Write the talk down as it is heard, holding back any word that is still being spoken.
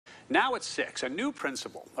Now at 6, a new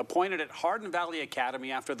principal appointed at Hardin Valley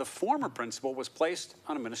Academy after the former principal was placed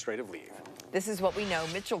on administrative leave. This is what we know.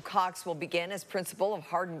 Mitchell Cox will begin as principal of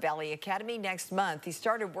Hardin Valley Academy next month. He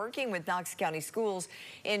started working with Knox County Schools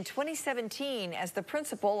in 2017 as the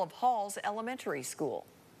principal of Halls Elementary School.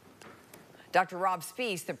 Dr. Rob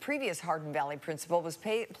Spees, the previous Hardin Valley principal, was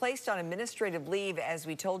placed on administrative leave, as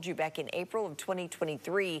we told you, back in April of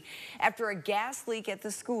 2023 after a gas leak at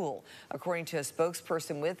the school. According to a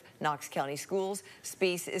spokesperson with Knox County Schools,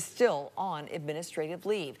 Spees is still on administrative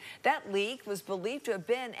leave. That leak was believed to have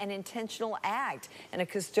been an intentional act, and a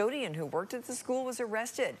custodian who worked at the school was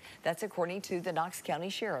arrested. That's according to the Knox County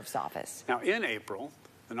Sheriff's Office. Now, in April,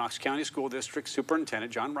 the Knox County School District Superintendent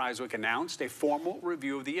John Ryswick announced a formal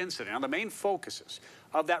review of the incident. Now, the main focuses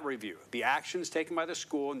of that review, the actions taken by the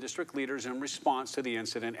school and district leaders in response to the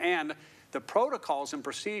incident, and the protocols and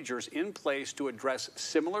procedures in place to address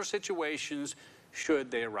similar situations should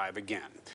they arrive again.